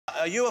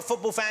Are you a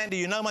football fan? Do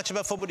you know much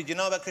about football? Did you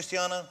know about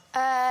Cristiano?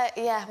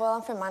 Yeah, well,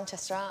 I'm from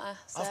Manchester, aren't I?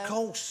 So, of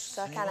course.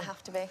 So I kind of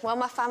have to be. Well,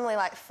 my family,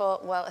 like,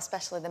 well,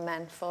 especially the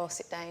men,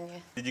 force it down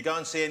you. Did you go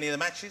and see any of the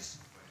matches?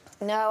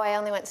 No, I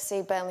only went to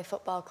see Burnley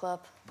Football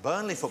Club.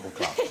 Burnley Football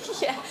Club?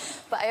 Yeah,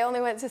 but I only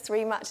went to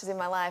 3 matches in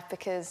my life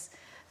because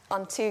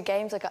on 2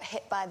 games I got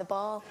hit by the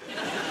ball.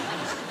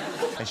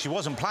 And she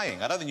wasn't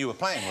playing? I don't think you were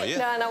playing, were you?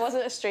 No, and I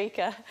wasn't a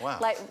streaker. Wow.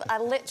 Like, I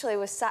literally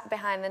was sat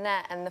behind the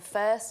net, and the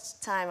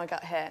first time I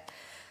got hit,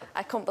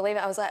 I couldn't believe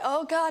it. I was like,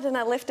 oh, God, and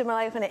I lifted my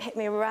leg up and it hit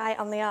me right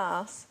on the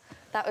arse.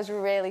 That was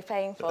really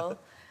painful.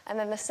 And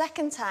then the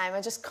second time,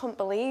 I just couldn't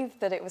believe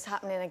that it was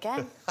happening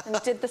again, and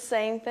it did the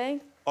same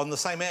thing. On the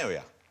same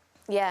area?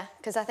 Yeah,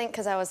 because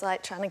I was,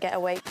 like, trying to get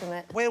away from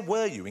it. Where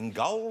were you? In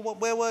goal?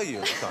 Where were you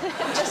at the time?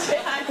 Just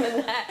behind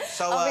the net.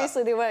 So,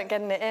 obviously, they weren't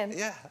getting it in.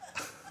 Yeah.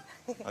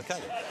 OK.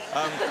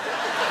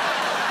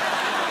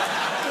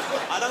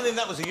 I don't think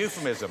that was a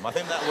euphemism. I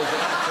think that was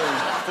an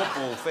actual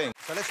football thing.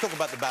 So let's talk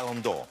about the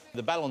Ballon d'Or.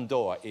 The Ballon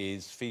d'Or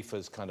is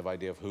FIFA's kind of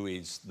idea of who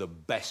is the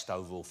best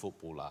overall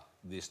footballer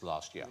this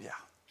last year.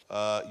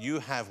 Yeah. You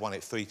have won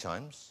it 3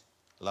 times.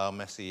 Lionel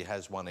Messi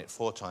has won it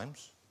 4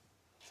 times.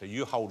 So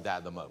you hold that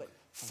at the moment.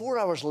 4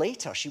 hours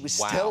later, she was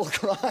still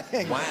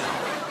crying. Wow.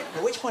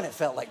 At which point it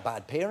felt like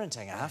bad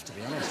parenting, I have to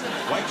be honest.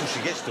 Wait till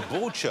she gets to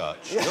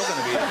Broadchurch. You're going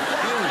to be a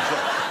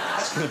huge...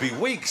 That's going to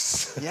be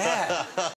weeks. Yeah.